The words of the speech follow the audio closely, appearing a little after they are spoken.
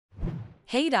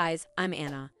Hey guys, I'm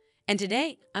Anna, and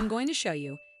today I'm going to show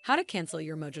you how to cancel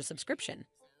your Mojo subscription.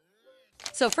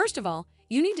 So first of all,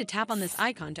 you need to tap on this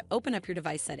icon to open up your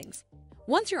device settings.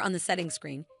 Once you're on the settings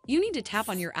screen, you need to tap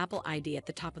on your Apple ID at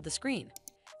the top of the screen.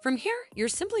 From here, you're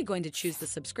simply going to choose the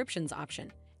subscriptions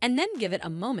option, and then give it a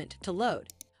moment to load.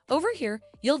 Over here,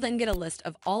 you'll then get a list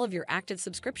of all of your active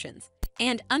subscriptions,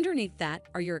 and underneath that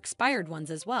are your expired ones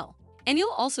as well. And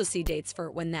you'll also see dates for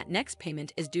when that next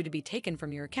payment is due to be taken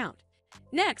from your account.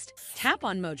 Next, tap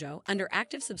on Mojo under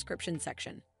Active Subscription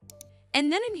section.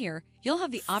 And then in here, you'll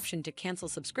have the option to cancel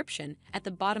subscription at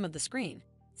the bottom of the screen.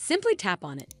 Simply tap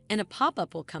on it, and a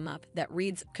pop-up will come up that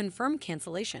reads Confirm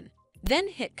Cancellation. Then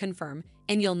hit Confirm,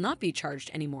 and you'll not be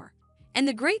charged anymore. And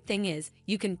the great thing is,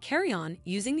 you can carry on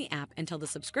using the app until the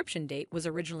subscription date was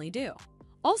originally due.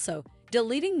 Also,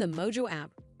 deleting the Mojo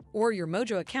app or your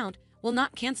Mojo account will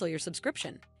not cancel your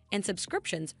subscription, and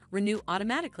subscriptions renew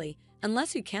automatically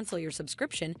unless you cancel your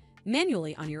subscription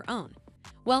manually on your own.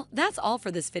 Well, that's all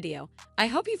for this video. I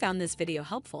hope you found this video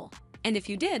helpful, and if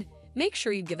you did, make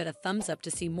sure you give it a thumbs up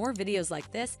to see more videos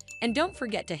like this, and don't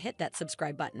forget to hit that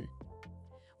subscribe button.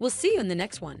 We'll see you in the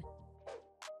next one.